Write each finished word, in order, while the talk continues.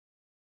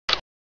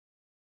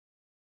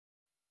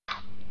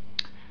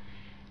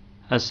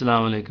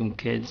Assalamu alaikum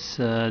kids,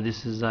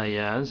 this is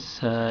Ayaz.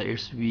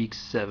 It's week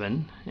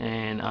 7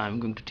 and I'm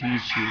going to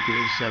teach you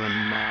grade 7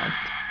 math.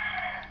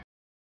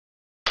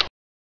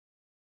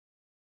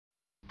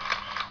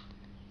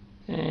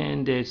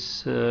 And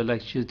it's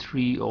lecture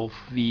 3 of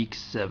week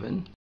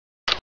 7.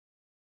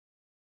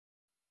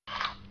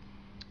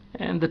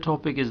 And the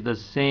topic is the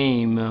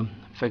same,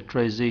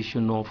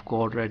 factorization of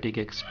quadratic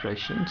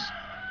expressions.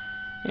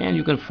 And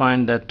you can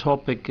find that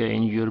topic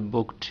in your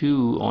book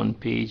 2 on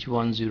page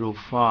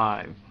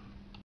 105.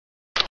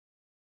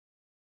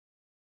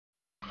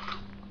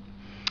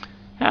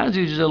 As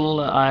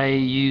usual, I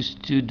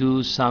used to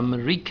do some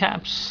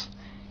recaps,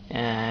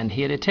 and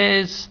here it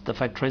is, the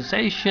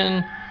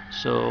factorization.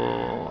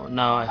 So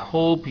now I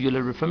hope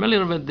you'll be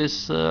familiar with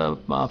this.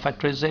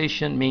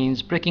 Factorization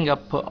means breaking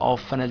up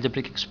of an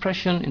algebraic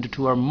expression into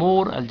two or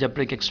more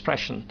algebraic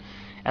expression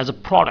as a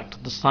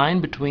product. The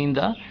sign between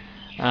the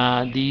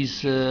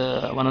these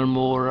one or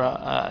more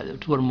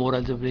two or more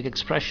algebraic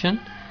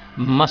expression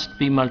must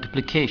be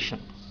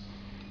multiplication.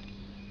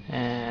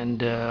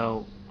 And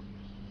you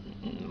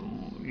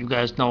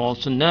guys now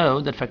also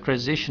know that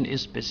factorization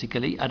is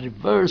basically a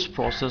reverse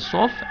process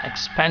of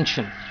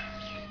expansion.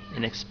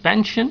 In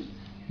expansion,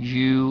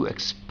 you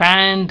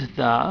expand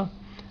the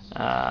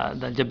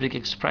algebraic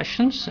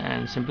expressions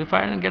and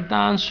simplify it and get the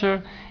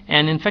answer.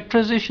 And in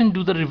factorization,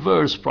 do the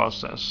reverse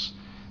process.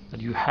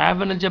 That you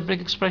have an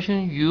algebraic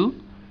expression, you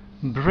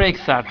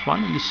break that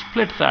one, you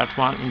split that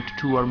one into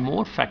two or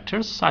more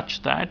factors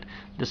such that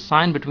the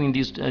sign between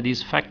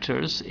these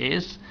factors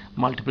is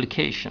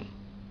multiplication.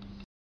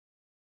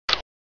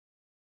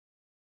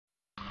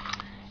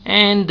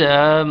 And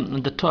the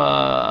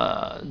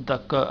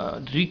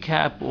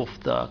recap of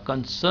the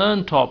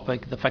concerned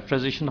topic, the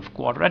factorization of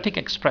quadratic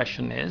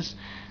expression, is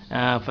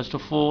first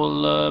of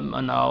all,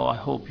 now I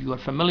hope you are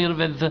familiar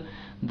with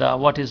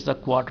what is the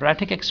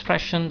quadratic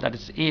expression. That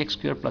is ax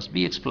squared plus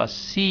bx plus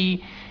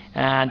c,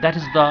 and that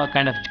is the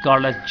kind of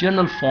called as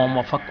general form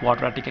of a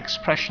quadratic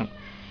expression.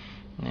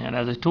 And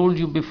as I told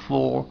you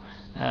before,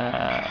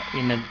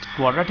 in a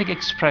quadratic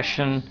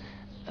expression,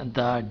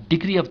 the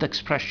degree of the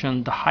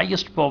expression, the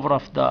highest power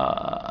of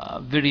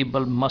the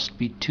variable must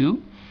be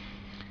 2,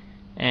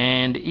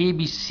 and a,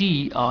 b,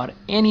 c are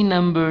any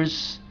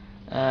numbers.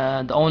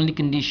 The only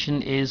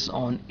condition is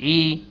on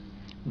a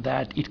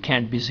that it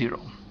can't be 0.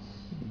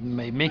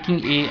 By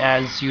making a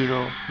as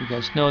 0, you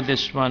guys know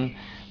this one,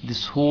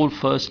 this whole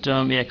first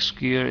term ax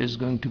squared is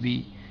going to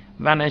be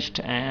vanished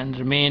and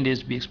remained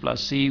is bx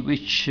plus c,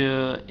 which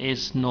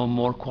is no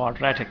more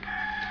quadratic.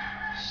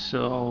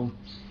 So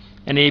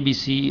and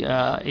ABC,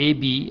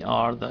 AB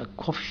are the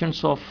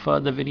coefficients of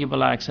the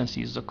variable x, and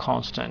c is the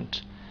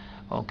constant.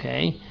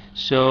 Okay,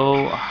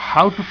 so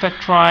how to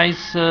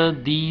factorize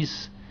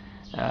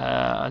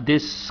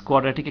this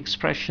quadratic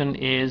expression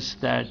is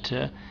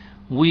that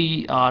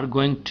we are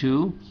going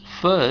to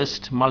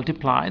first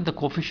multiply the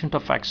coefficient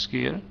of x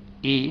squared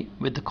a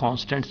with the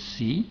constant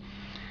c,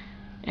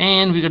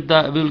 and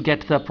we'll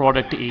get the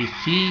product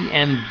AC,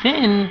 and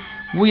then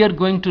we are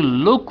going to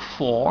look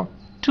for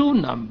two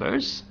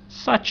numbers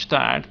such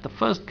that the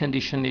first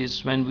condition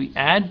is when we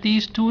add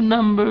these two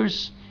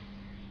numbers,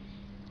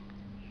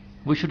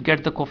 we should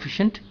get the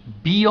coefficient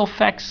b of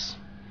x,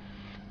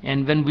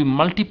 and when we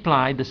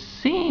multiply the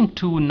same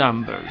two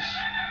numbers,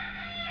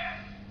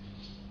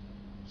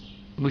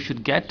 we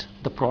should get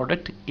the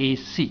product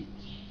AC.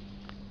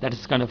 That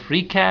is kind of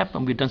recap,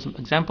 and we've done some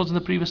examples in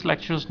the previous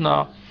lectures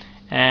now.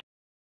 And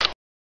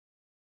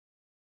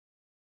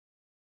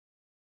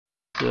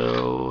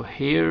so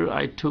here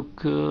I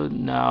took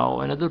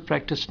now another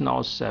practice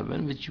now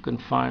 7, which you can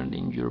find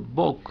in your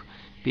book,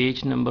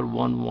 page number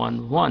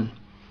 111.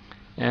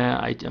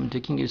 I'm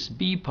taking its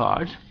B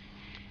part,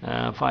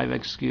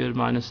 5x squared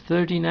minus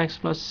 13x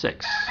plus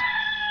 6.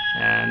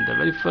 And the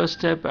very first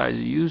step I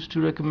used to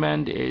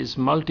recommend is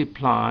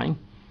multiplying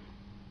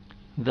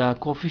the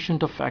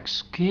coefficient of x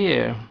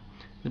squared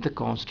with the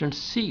constant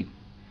c.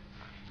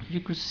 You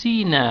could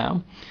see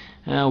now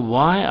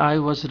why I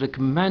was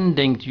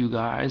recommending to you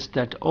guys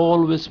that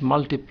always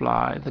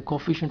multiply the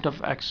coefficient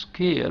of x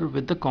squared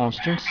with the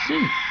constant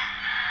c.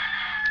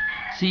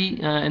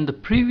 See, in the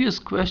previous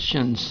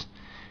questions,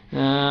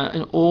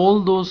 in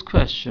all those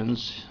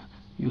questions,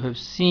 you have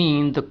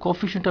seen the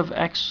coefficient of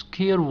x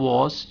squared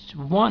was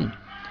 1.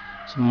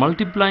 So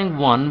multiplying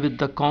 1 with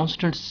the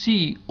constant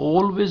c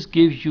always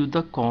gives you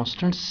the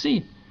constant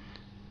c.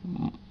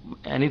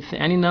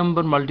 Any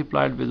number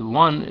multiplied with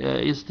 1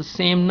 is the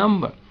same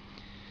number.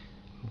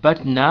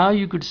 But now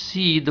you could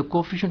see the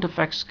coefficient of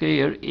x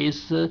squared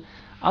is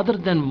other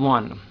than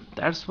 1.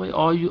 That's why I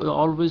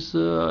always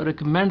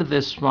recommend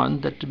this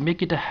one, that to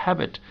make it a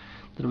habit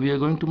that we are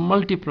going to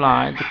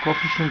multiply the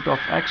coefficient of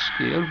x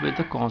squared with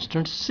the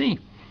constant c.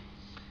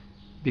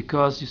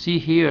 Because you see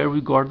here we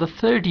got the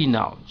 30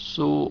 now,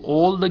 so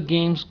all the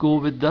games go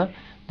with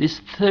this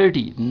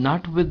 30,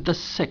 not with the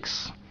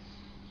 6.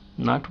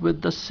 Not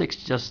with the 6,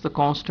 just the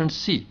constant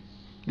c,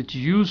 which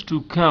used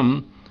to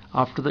come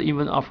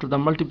even after the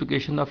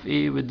multiplication of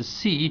A with the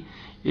C,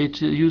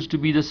 it used to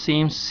be the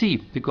same C,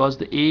 because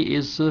the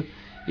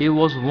A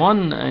was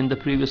 1 in the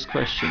previous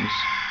questions.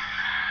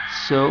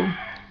 So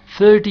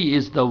 30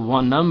 is the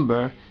one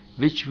number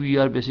which we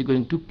are basically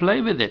going to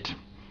play with it.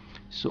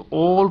 So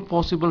all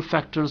possible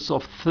factors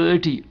of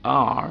 30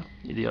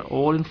 they are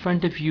all in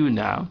front of you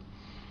now.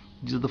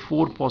 These are the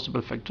 4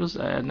 possible factors,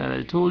 and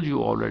I told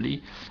you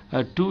already,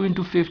 2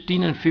 into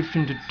 15 and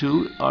 15 into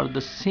 2 are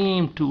the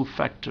same 2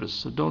 factors,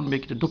 so don't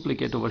make it a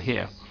duplicate over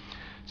here.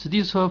 So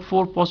these are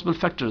 4 possible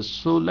factors.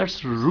 So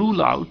let's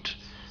rule out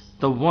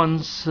the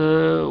ones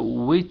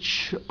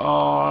which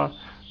are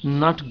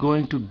not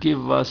going to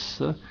give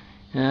us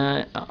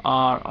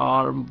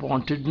our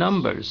wanted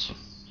numbers.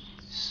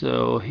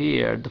 So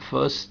here the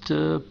first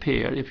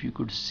pair, if you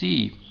could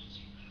see,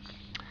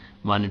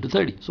 1 into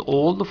 30. So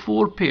all the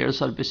 4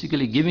 pairs are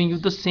basically giving you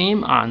the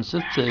same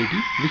answer, 30,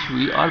 which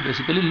we are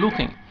basically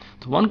looking.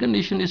 So one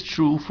condition is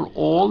true for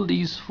all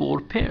these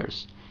 4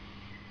 pairs.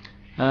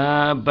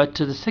 But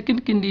the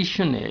second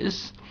condition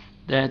is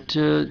that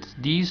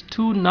these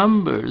 2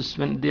 numbers,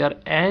 when they are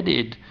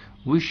added,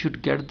 we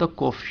should get the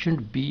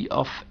coefficient b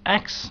of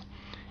x.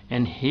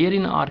 And here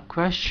in our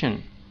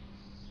question,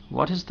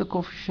 what is the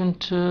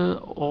coefficient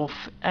of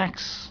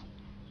x?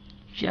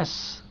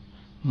 Yes,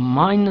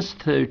 minus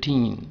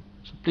 13.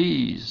 So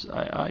please,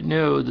 I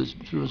know the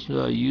students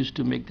used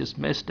to make this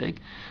mistake.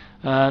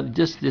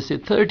 Just they say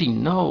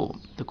 13. No,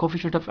 the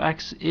coefficient of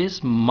x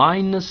is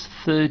minus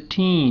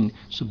 13.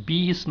 So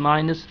b is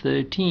minus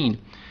 13.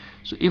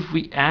 So if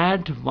we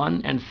add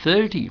 1 and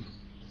 30,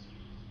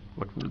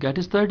 what we'll get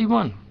is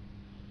 31.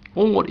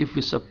 Or if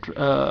we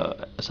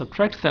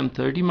subtract them,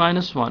 30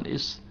 minus 1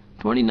 is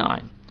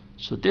 29.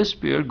 So this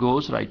pair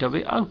goes right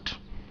away out.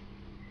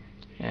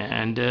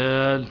 And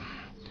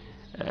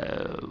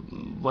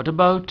what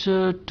about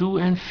 2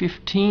 and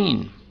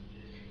 15?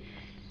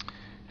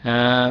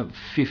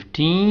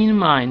 15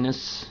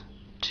 minus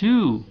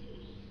 2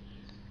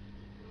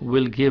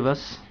 will give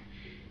us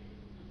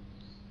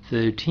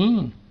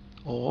 13,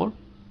 or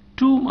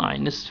 2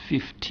 minus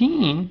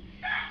 15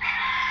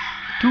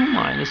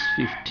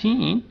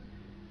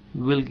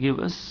 will give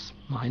us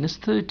minus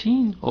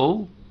 13.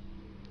 Oh,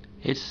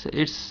 it's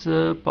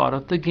part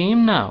of the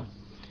game now.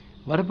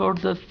 What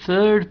about the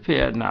third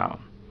pair now?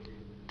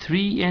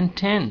 3 and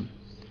 10.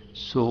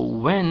 So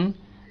when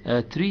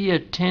 3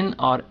 and 10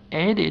 are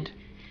added,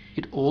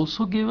 it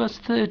also gives us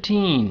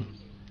 13.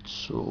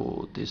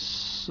 So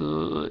this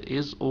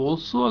is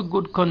also a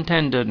good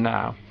contender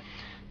now.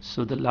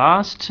 So the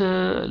last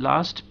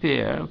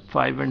pair,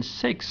 5 and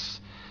 6,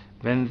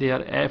 when they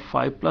are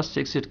 5 plus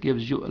 6, it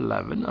gives you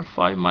 11, or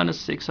 5 minus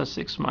 6 or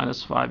 6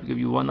 minus 5 give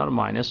you 1 or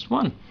minus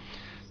 1.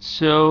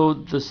 So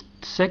the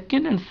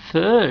second and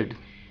third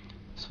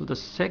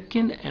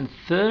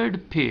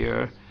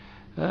pair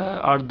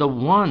are the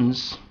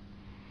ones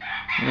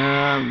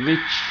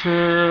which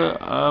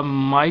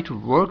might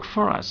work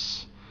for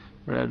us.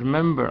 But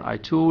remember, I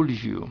told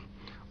you,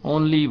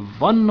 only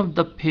one of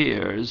the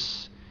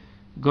pairs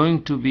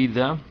going to be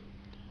the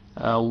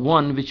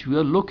one which we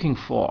are looking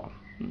for,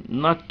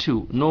 not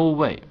 2. No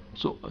way.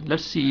 So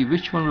let's see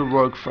which one will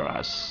work for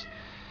us.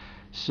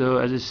 So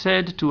as I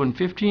said, 2 and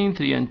 15,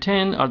 3 and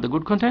 10 are the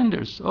good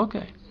contenders.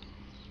 Okay,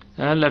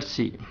 let's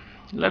see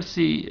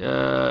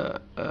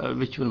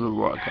which one will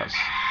work us.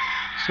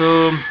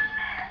 So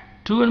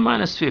 2 and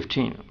minus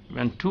 15,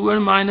 when 2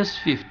 and minus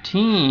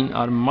 15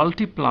 are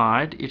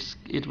multiplied,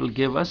 it will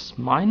give us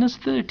minus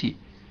 30,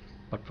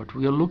 but what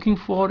we are looking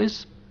for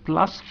is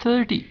plus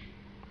 30.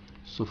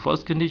 So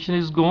first condition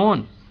is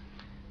gone.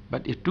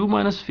 But if 2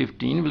 minus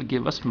 15 will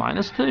give us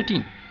minus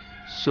 13.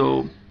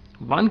 So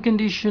one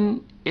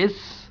condition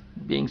is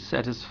being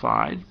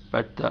satisfied,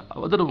 but the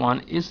other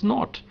one is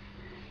not.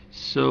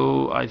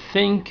 So I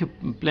think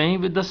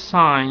playing with the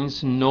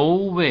signs, no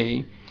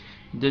way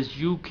that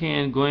you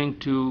can going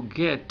to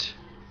get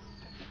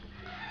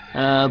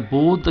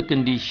both the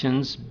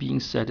conditions being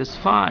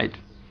satisfied.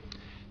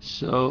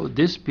 So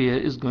this pair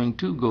is going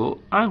to go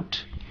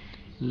out.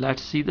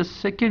 Let's see the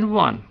second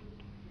one.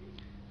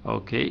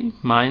 Okay,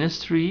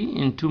 minus 3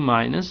 into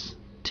minus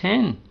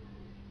 10.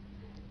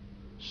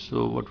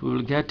 So what we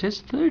will get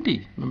is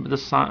 30. Remember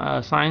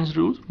the signs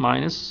rule,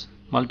 minus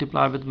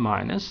multiply with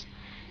minus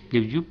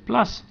gives you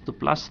plus, so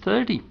plus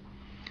 30.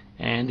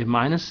 And if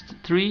minus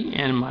 3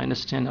 and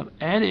minus 10 are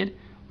added,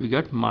 we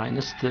get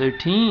minus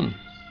 13.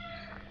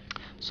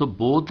 So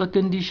both the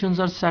conditions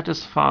are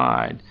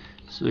satisfied.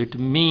 So it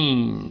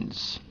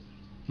means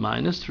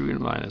minus 3 and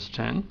minus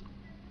 10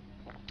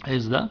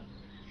 is the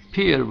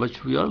pair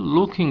which we are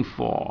looking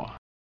for.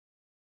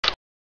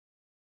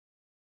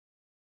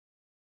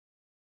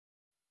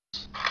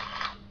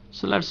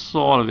 So let's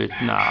solve it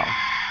now.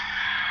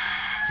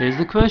 Here's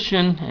the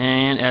question,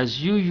 and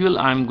as usual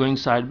I'm going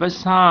side by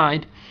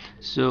side.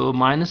 So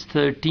minus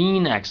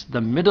 13x,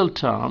 the middle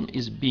term,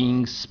 is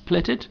being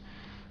splitted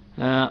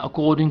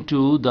according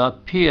to the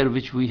pair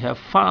which we have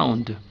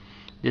found.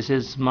 This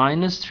is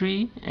minus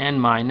 3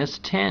 and minus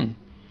 10,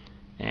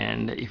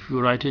 and if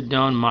you write it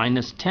down,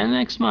 minus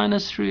 10x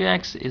minus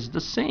 3x is the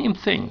same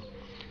thing.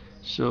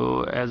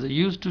 So as I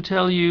used to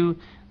tell you,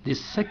 this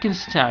second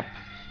step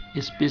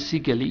is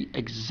basically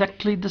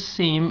exactly the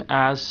same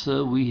as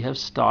we have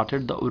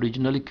started the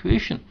original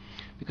equation,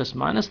 because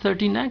minus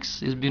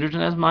 13x is being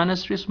written as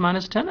minus 3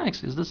 minus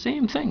 10x is the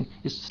same thing.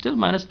 It's still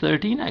minus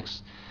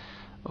 13x.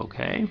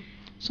 Okay,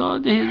 so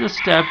this is a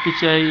step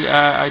which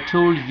I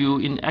told you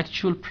in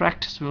actual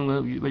practice when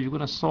you're going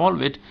to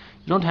solve it.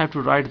 You don't have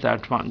to write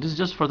that one. This is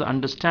just for the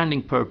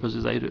understanding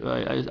purposes.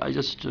 I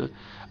just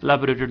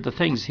elaborated the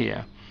things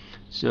here.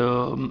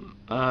 So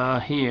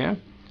here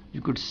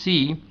you could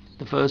see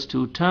the first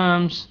two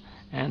terms,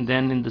 and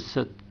then in the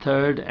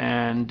third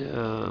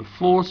and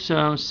fourth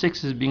term,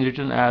 6 is being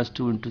written as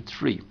 2 into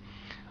 3.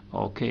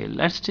 Okay,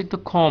 let's take the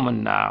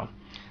common now.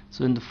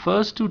 So in the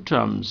first two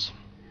terms,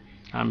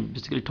 I'm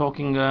basically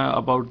talking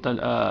about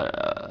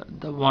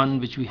the one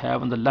which we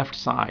have on the left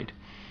side.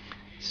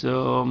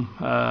 So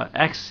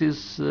x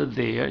is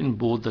there in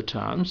both the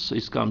terms, so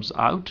it comes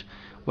out.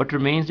 What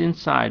remains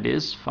inside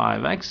is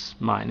 5x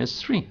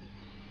minus 3.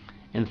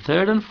 In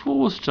third and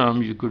fourth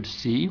term, you could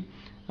see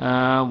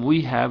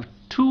we have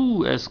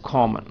 2 as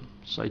common.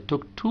 So I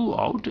took 2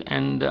 out,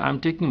 and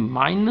I'm taking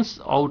minus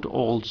out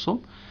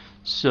also.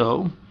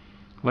 So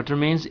what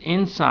remains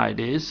inside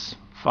is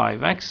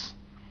 5x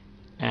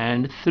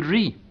and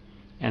 3,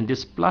 and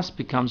this plus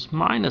becomes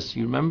minus.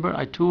 You remember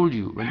I told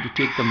you, when you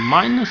take the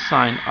minus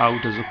sign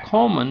out as a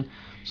common,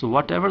 so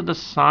whatever the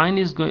sign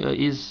is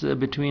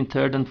between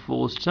third and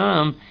fourth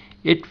term,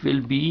 it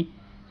will be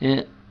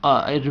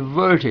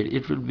reverted.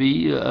 It will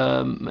be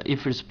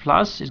if it's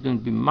plus, it's going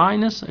to be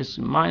minus. It's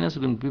minus,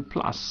 it's going to be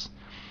plus.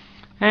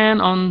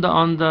 And on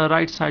the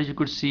right side, you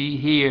could see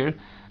here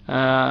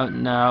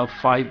now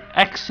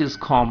 5x is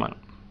common.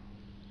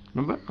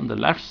 Remember, on the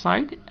left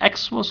side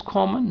x was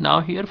common, now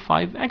here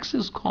 5x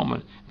is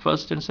common,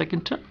 first and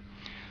second term.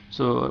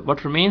 So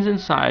what remains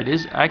inside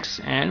is x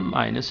and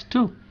minus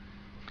 2.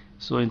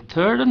 So in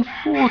third and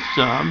fourth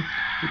term,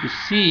 you can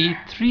see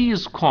 3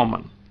 is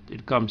common.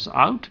 It comes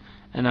out,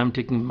 and I'm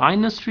taking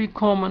minus 3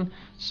 common,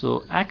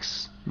 so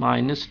x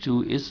minus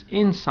 2 is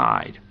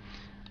inside.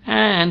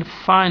 And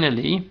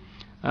finally,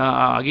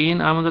 again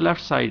I'm on the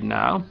left side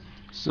now,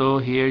 so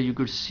here you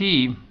could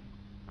see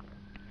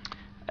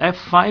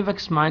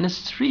f5x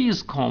minus 3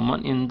 is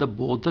common in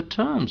both the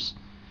terms.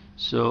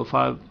 So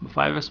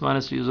 5x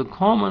minus 3 is a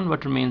common.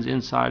 What remains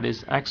inside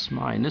is x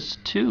minus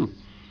 2.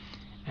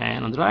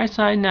 And on the right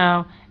side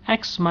now,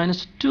 x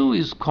minus 2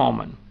 is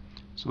common.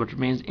 So what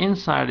remains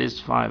inside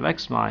is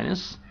 5x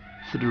minus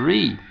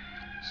 3.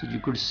 So you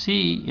could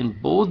see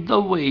in both the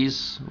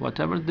ways,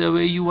 whatever the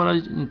way you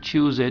want to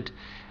choose it,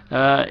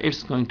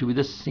 it's going to be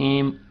the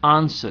same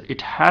answer.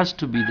 It has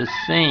to be the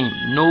same.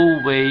 No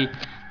way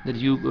that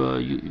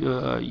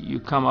you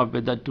come up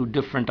with the two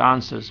different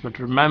answers. But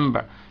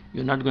remember,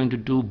 you're not going to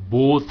do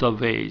both the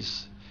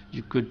ways.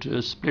 You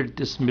could split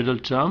this middle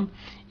term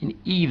in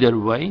either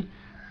way,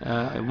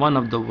 one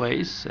of the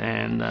ways,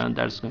 and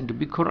that's going to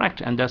be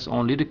correct, and that's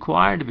only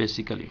required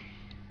basically.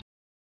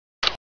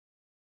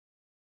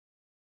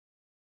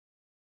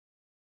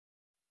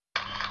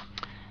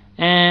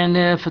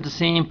 And for the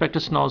same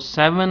practice now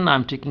 7,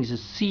 I'm taking the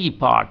C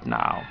part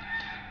now.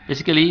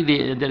 Basically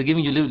they're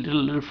giving you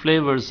little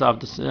flavors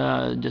of this,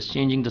 just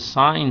changing the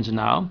signs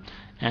now,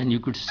 and you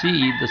could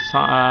see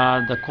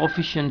the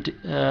coefficient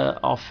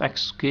of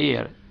x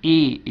square,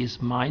 a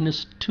is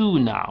minus 2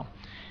 now,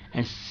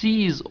 and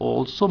c is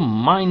also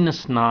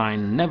minus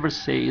 9. Never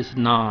say is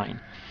 9.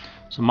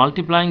 So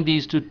multiplying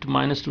these two to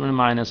minus 2 and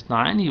minus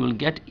 9, you will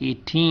get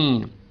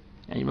 18.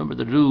 And remember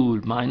the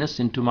rule, minus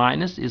into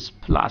minus is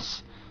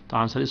plus. The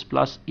answer is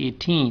plus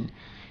 18.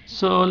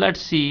 So let's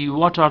see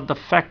what are the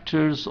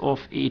factors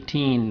of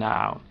 18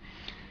 now.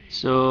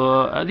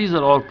 So these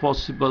are all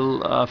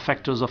possible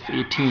factors of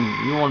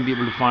 18. You won't be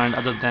able to find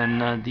other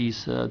than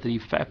these three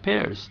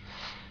pairs.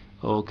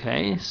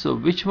 Okay, so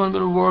which one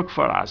will work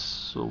for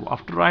us? So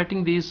after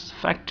writing these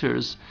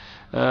factors,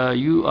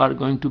 you are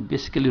going to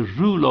basically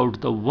rule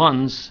out the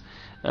ones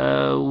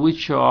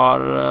which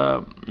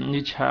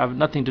have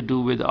nothing to do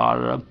with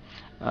our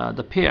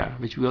the pair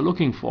which we are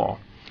looking for.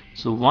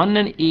 So 1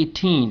 and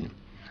 18.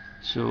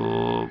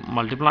 So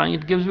multiplying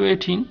it gives you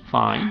 18,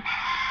 fine.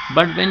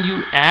 But when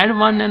you add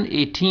 1 and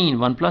 18,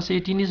 1 plus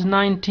 18 is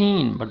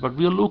 19. But what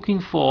we are looking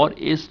for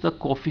is the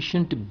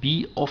coefficient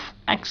b of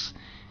x,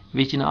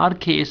 which in our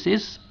case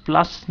is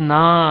plus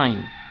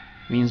 9,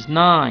 means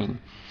 9.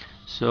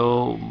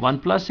 So 1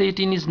 plus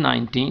 18 is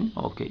 19.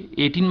 Okay,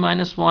 18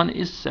 minus 1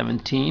 is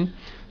 17.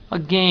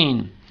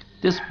 Again,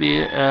 this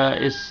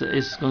pair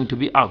is going to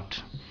be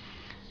out.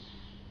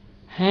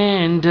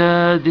 And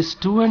this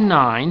 2 and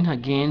 9,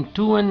 again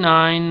 2 and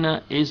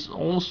 9 is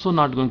also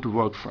not going to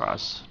work for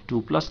us.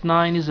 2 plus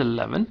 9 is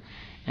 11,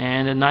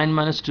 and 9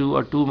 minus 2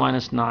 or 2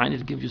 minus 9,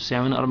 it gives you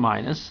 7 or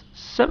minus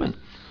 7.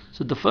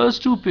 So the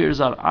first two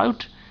pairs are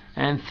out,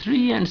 and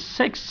 3 and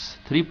 6,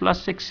 3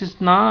 plus 6 is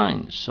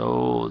 9.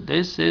 So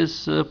this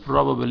is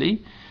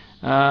probably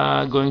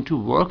going to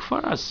work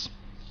for us.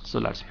 So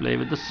let's play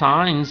with the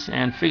signs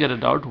and figure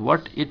it out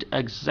what it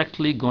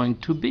exactly going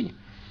to be.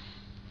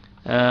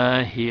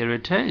 Here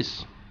it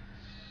is.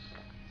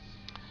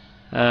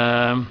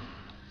 Here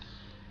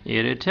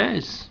it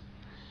is.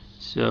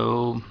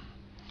 So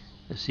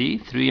see,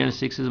 3 and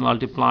 6 is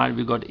multiplied,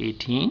 we got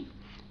 18,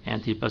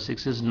 and 3 plus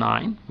 6 is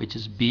 9, which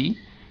is B.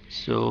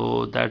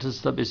 So that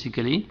is the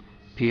basically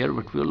pair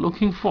what we are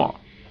looking for,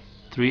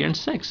 3 and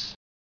 6.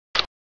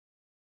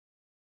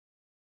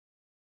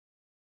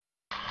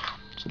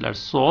 So let's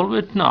solve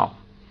it now.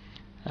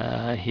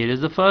 Here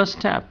is the first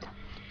step.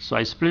 So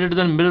I split it in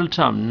the middle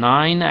term,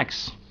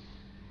 9x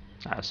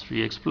as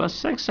 3x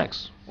plus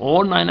 6x,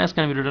 or 9x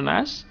can be written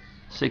as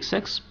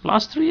 6x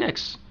plus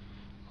 3x.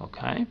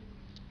 Okay,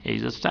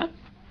 here's a step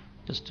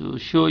just to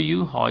show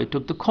you how I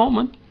took the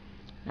common.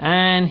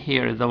 And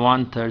here is the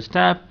 1/3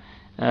 step.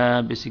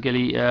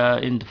 Basically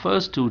in the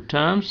first two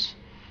terms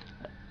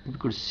you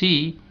could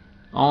see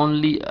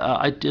only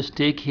I just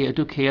took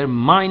here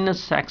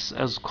minus x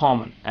as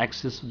common.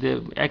 X is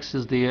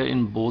there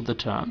in both the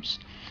terms.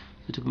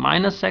 So took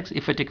minus x.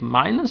 If I take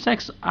minus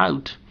x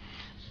out,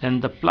 then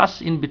the plus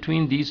in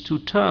between these two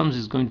terms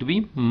is going to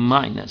be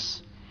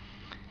minus.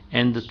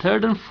 And the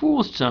third and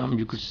fourth term,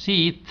 you could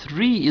see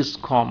 3 is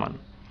common.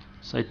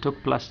 So I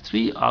took plus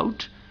 3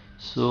 out.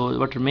 So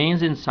what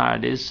remains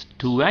inside is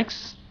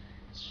 2x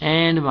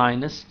and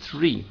minus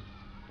 3.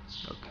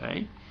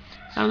 Okay.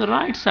 And on the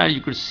right side, you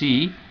could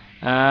see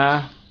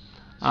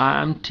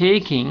I'm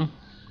taking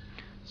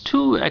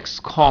 2x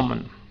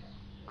common,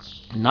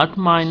 not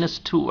minus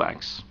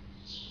 2x.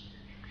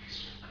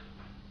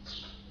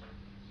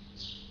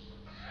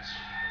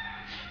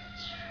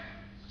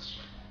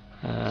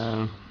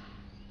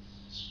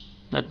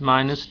 Not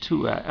minus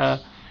 2.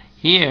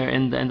 Here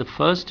in the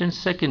first and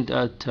second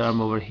term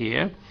over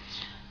here,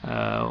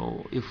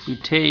 if we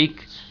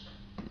take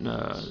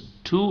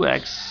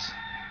 2x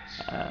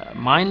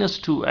minus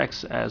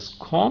 2x as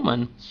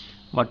common,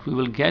 what we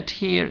will get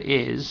here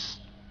is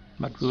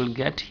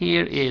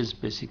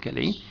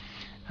basically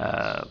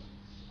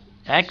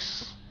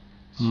x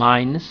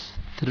minus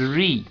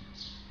 3,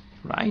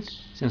 right?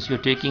 Since you're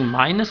taking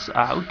minus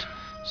out,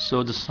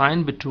 so the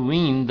sign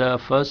between the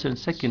first and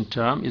second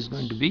term is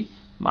going to be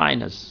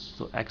minus,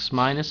 so x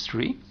minus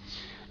 3.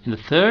 In the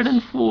third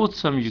and fourth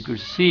term, you could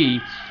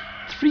see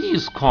 3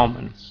 is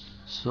common,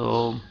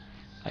 so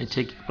I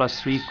take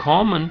plus 3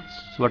 common,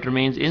 so what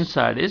remains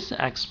inside is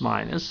x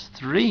minus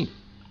 3.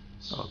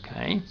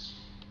 Okay,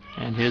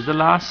 and here's the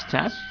last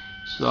step.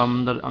 So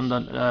I'm on the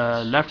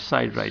left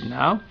side right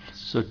now.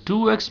 So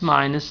 2x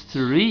minus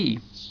 3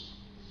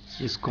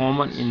 is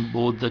common in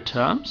both the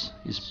terms,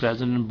 is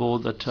present in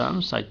both the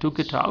terms. I took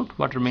it out.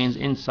 What remains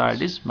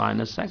inside is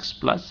minus x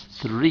plus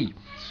 3.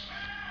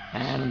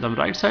 And on the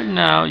right side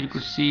now, you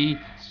could see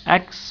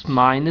x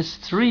minus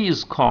 3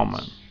 is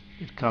common.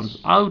 It comes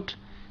out.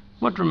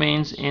 What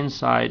remains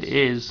inside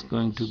is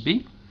going to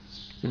be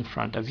in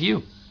front of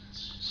you.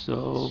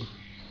 So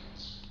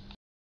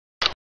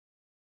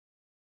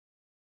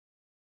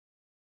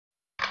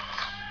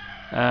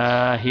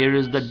here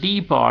is the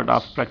D part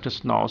of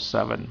practice now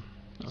 7.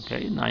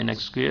 Okay,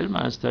 9x squared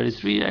minus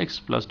 33x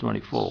plus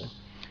 24.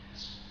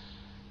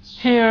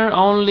 Here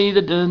only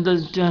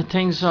the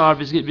things are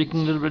becoming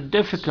a little bit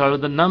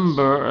difficult. The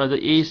number, the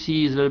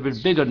AC is a little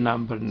bit bigger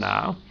number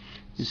now.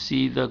 You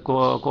see the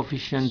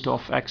coefficient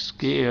of x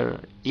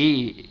squared, A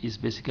is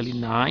basically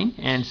 9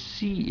 and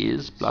C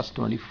is plus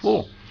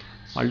 24.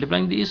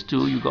 Multiplying these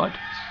two, you got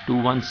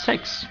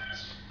 216.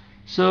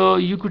 So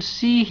you could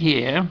see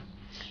here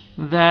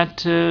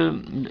that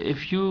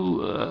if you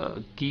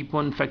keep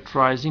on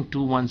factorizing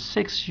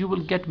 216, you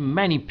will get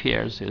many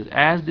pairs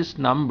as this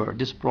number,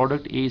 this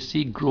product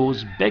AC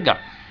grows bigger.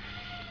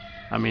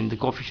 I mean the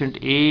coefficient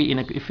A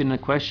if in a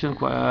question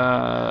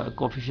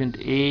coefficient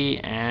A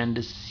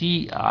and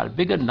C are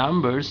bigger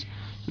numbers,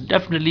 so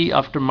definitely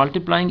after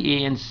multiplying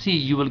A and C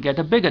you will get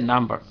a bigger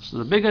number. So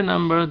the bigger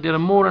number, there are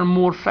more and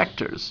more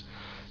factors.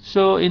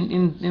 So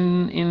in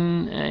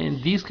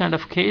these kind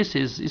of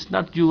cases, it's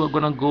not you are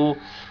gonna go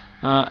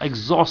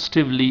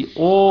exhaustively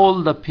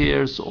all the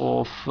pairs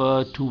of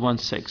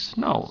 216.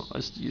 No,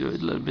 it's a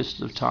little bit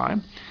of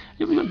time.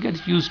 You will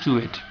get used to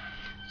it.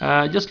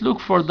 Just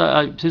look for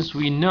the since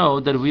we know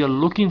that we are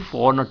looking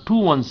for not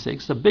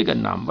 216, a bigger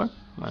number.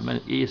 I mean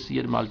AC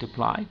are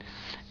multiplied,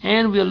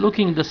 and we are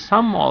looking the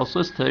sum also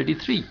is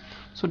 33.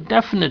 So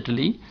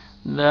definitely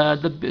they're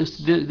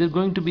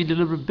going to be a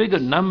little bit bigger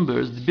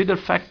numbers, the bigger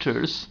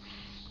factors,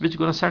 which are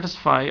going to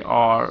satisfy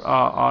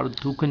our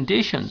two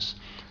conditions.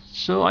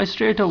 So I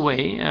straight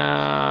away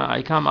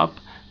I come up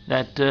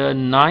that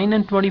 9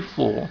 and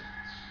 24,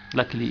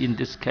 luckily in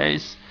this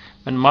case,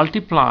 when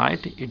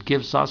multiplied it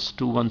gives us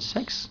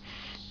 216,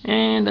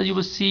 and as you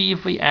will see,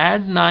 if we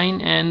add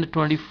 9 and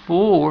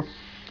 24,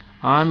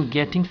 I'm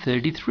getting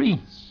 33,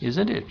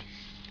 isn't it?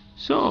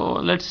 So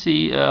let's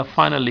see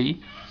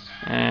finally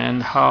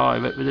and how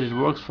whether it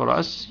works for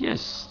us.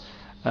 Yes,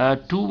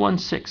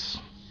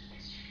 216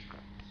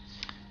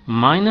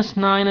 minus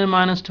 9 and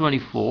minus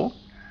 24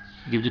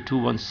 gives you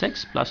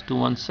 216 plus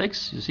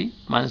 216. You see,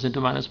 minus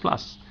into minus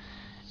plus.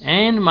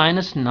 and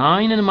minus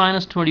 9 and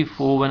minus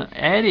 24, when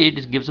added,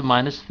 it gives a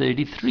minus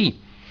 33.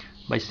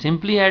 By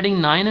simply adding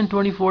 9 and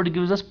 24, it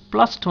gives us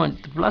plus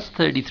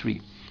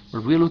 33.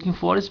 What we are looking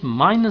for is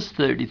minus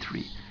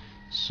 33.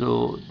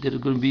 So there is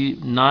going to be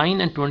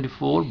 9 and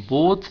 24,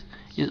 both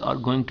are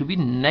going to be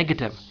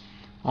negative.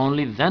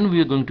 Only then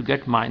we are going to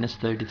get minus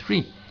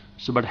 33.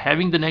 So but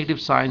having the negative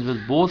signs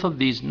with both of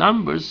these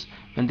numbers,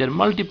 when they are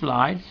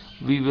multiplied,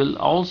 we will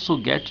also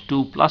get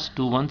 2 plus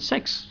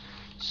 216.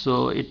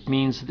 So it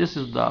means this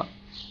is the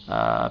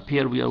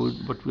pair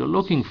what we are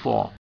looking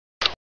for.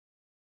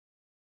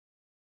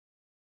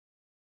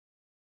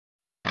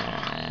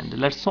 And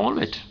let's solve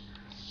it.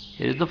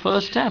 Here is the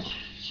first step.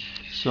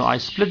 So I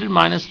split it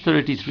minus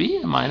 33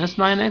 and minus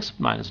 9x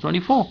minus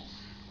 24,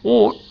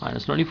 or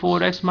minus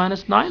 24x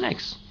minus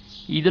 9x,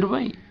 either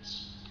way.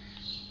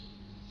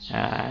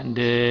 And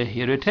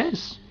here it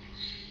is.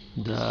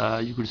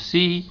 You could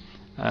see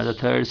the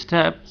third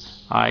step.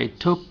 I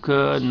took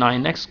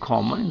 9x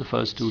common in the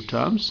first two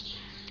terms.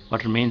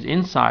 What remains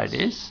inside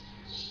is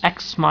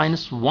x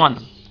minus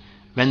 1.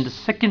 When the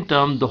second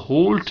term, the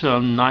whole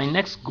term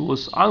 9x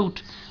goes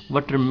out,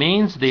 what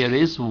remains there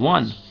is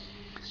 1.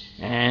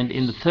 And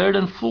in the third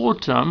and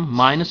fourth term,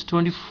 minus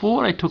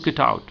 24, I took it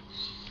out.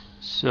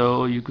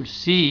 So you could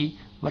see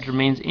what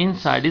remains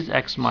inside is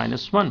x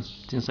minus 1.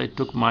 Since I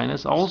took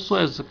minus also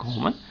as a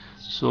common,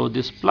 so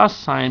this plus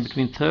sign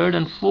between third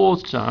and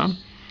fourth term,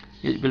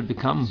 it will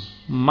become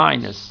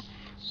minus.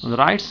 On the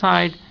right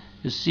side,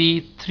 you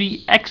see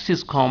 3x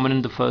is common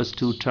in the first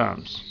two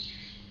terms.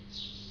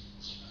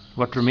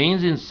 What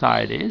remains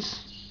inside is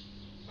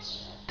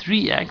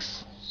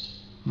 3x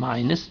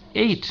minus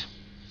 8.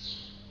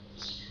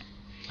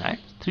 Right?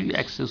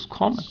 3x is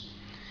common.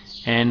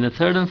 And the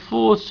third and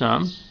fourth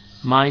term,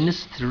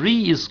 minus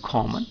 3 is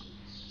common.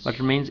 What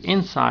remains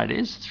inside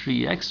is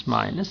 3x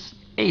minus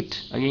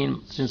 8.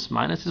 Again, since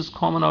minus is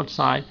common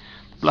outside,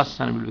 the plus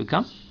sign will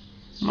become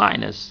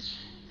minus.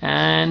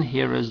 And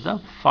here is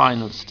the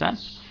final step,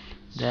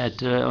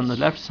 that on the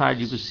left side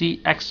you can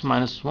see x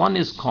minus 1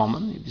 is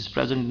common. It is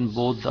present in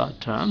both the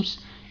terms.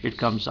 It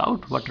comes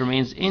out. What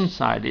remains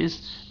inside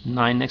is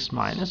 9x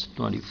minus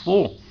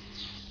 24.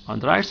 On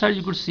the right side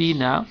you could see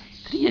now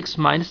 3x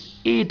minus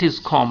 8 is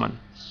common.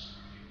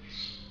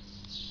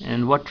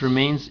 And what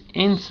remains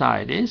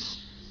inside is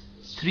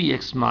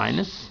 3x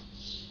minus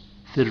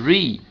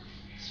 3.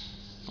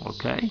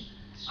 Okay.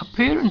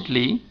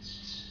 Apparently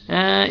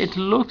it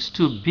looks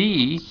to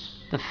be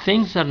the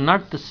things are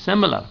not the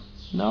similar.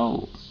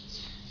 No.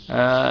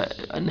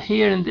 And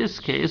here in this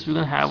case we're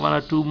going to have one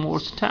or two more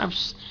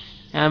steps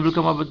and we'll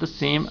come up with the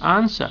same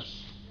answer.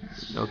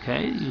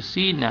 Okay, you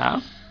see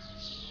now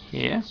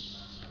here.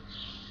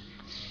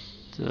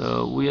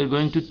 So we are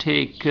going to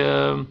take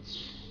in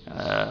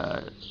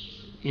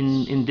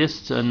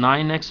this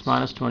 9x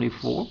minus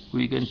 24,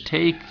 we can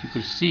take, you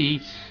could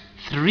see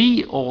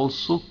 3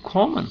 also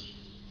common.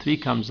 3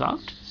 comes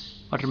out.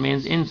 What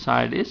remains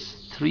inside is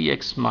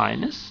 3x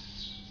minus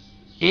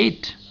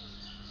 8.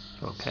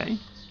 Okay.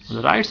 On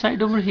the right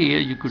side over here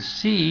you could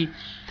see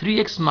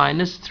 3x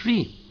minus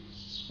 3,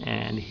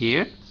 and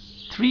here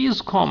 3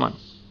 is common.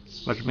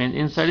 What remains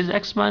inside is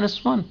x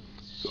minus 1.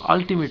 So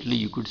ultimately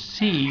you could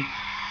see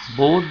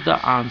both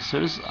the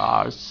answers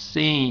are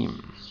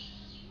same.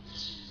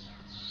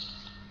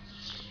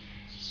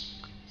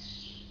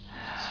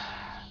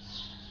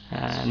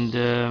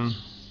 And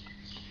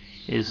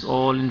is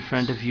all in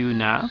front of you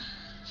now.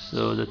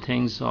 So the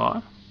things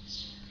are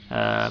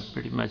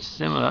pretty much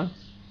similar.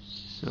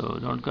 So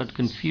don't get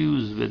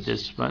confused with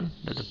this one,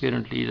 that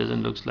apparently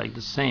doesn't look like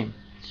the same.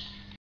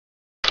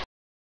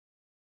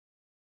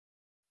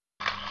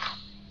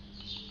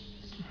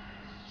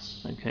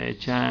 Okay,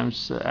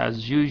 champs,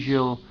 as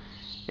usual,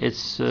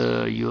 it's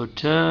your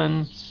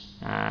turn,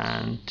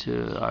 and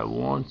I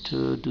want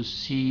to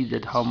see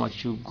that how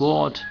much you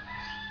got,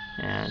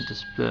 and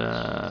just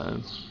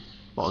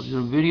pause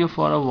your video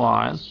for a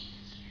while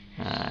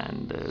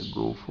and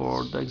go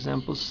for the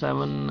example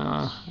 7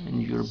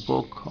 in your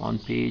book on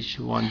page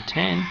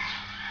 110.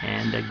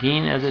 And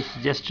again, as I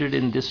suggested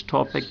in this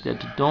topic,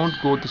 that don't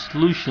go the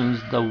solutions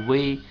the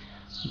way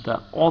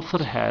the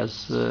author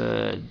has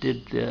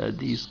did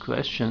these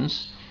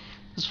questions.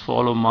 Just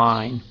follow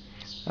mine.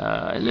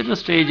 In later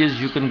stages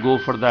you can go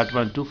for that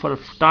one too. For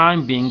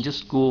time being,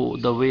 just go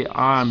the way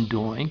I'm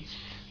doing.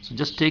 So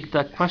just take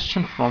the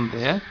question from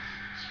there,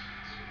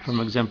 from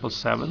example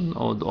 7,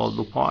 all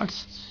the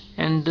parts,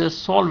 and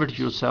solve it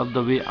yourself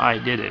the way I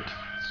did it.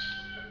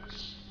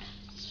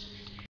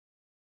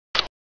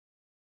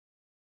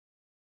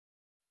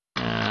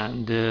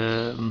 And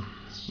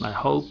I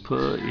hope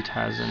it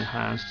has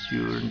enhanced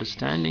your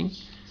understanding.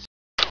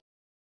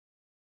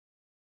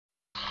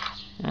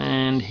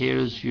 And here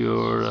is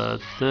your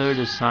third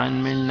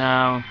assignment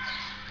now,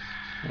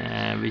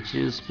 which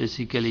is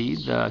basically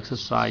the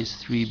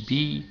exercise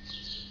 3B,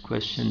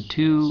 question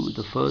 2,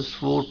 the first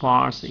 4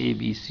 parts, A,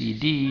 B, C,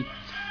 D.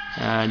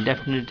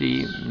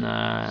 Definitely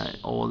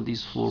all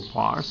these 4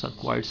 parts are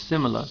quite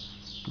similar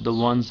to the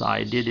ones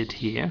I did it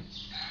here.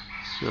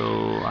 So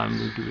I'm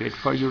going to wait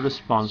for your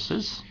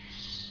responses.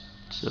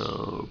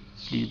 So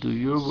please do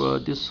your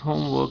this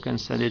homework and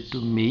send it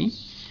to me.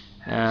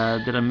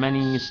 There are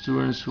many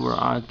students who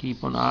are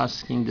keep on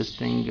asking this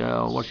thing,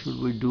 what should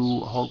we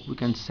do, how we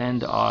can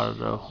send our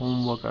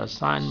homework or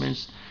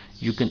assignments.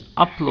 You can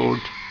upload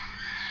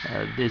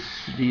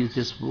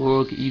this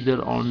work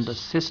either on the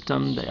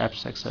system, the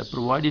abstracts I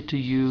provided to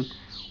you,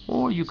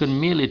 or you can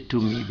mail it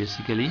to me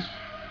basically.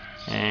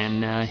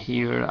 And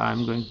here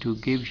I'm going to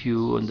give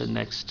you on the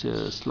next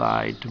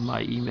slide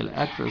my email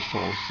address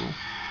also.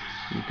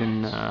 You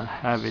can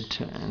have it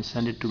and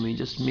send it to me.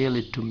 Just mail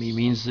it to me,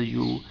 means that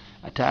you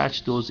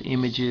attach those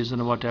images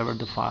and whatever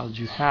the files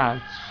you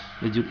have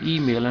with your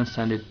email and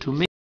send it to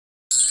me.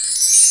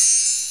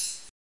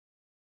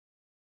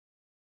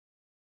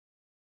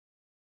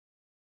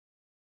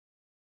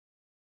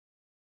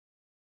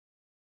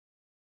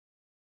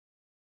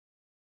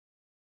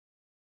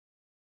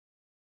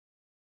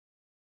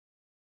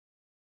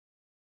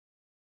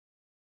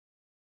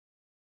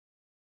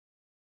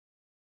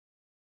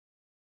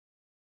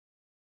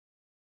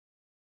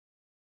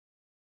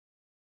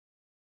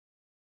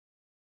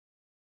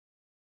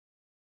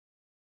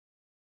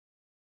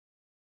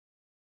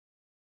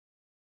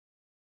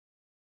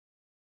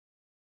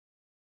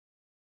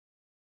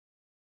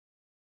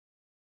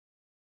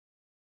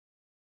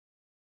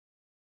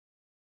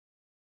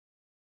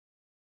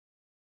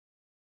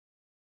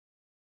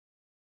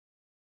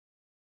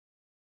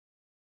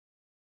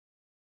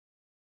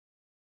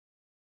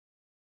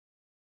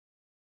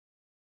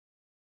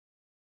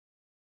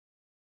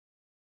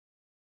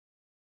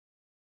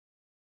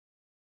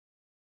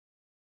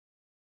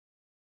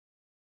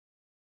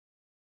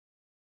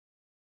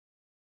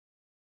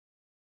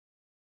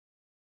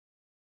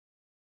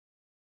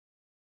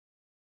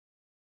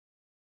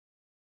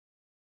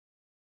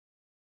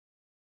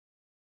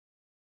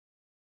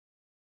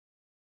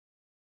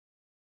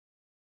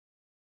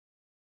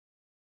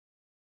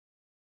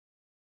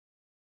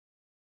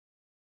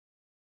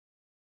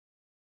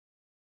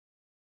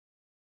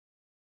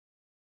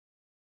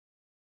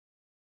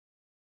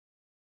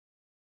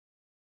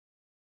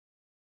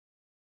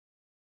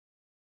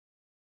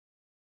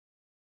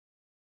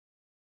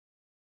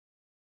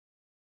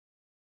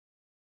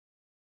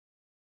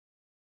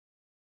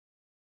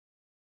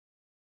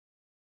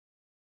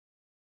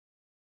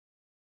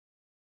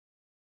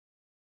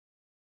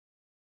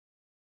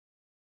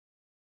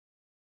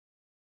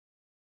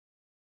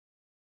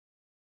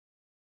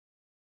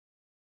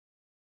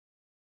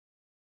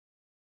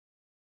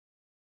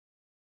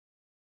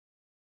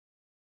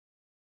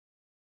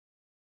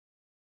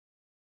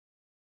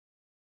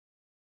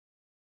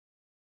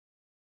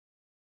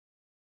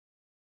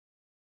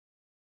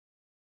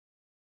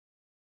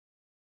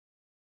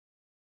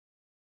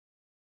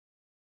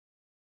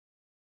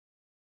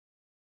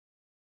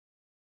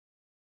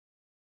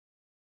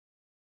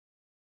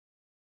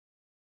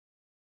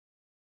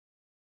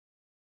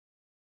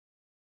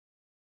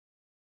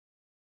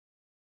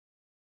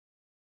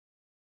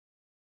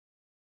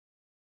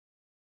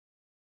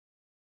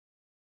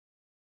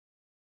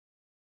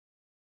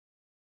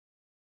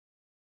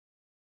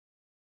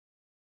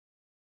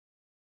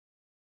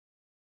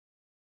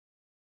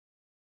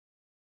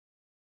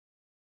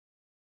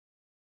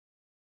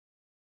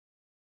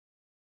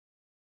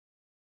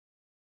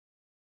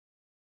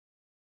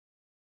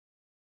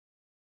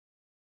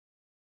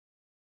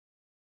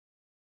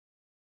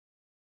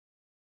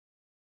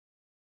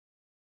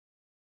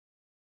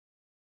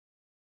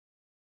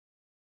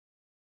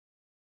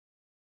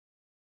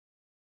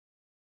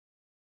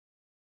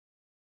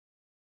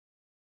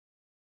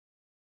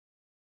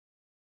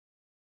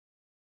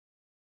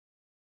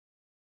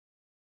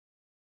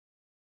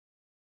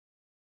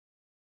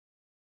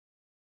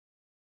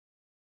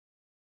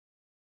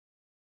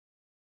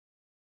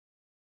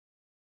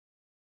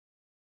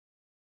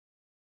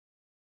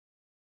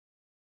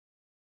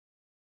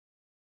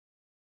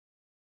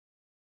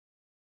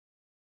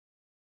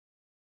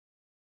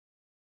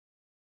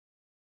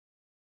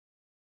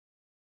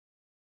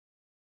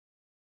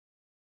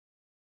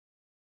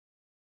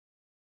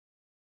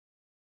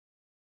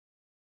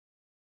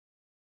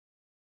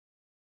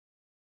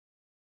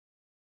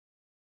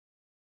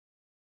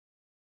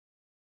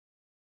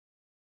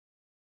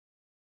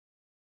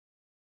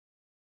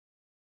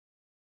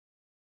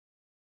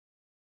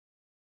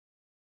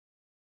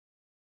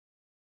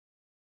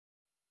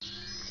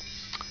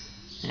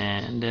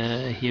 And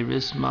here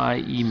is my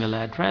email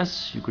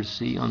address. You could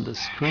see on the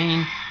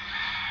screen.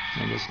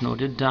 I just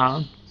note it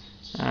down.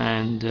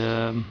 And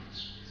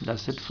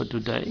that's it for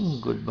today.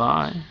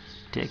 Goodbye.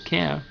 Take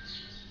care.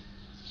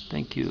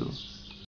 Thank you.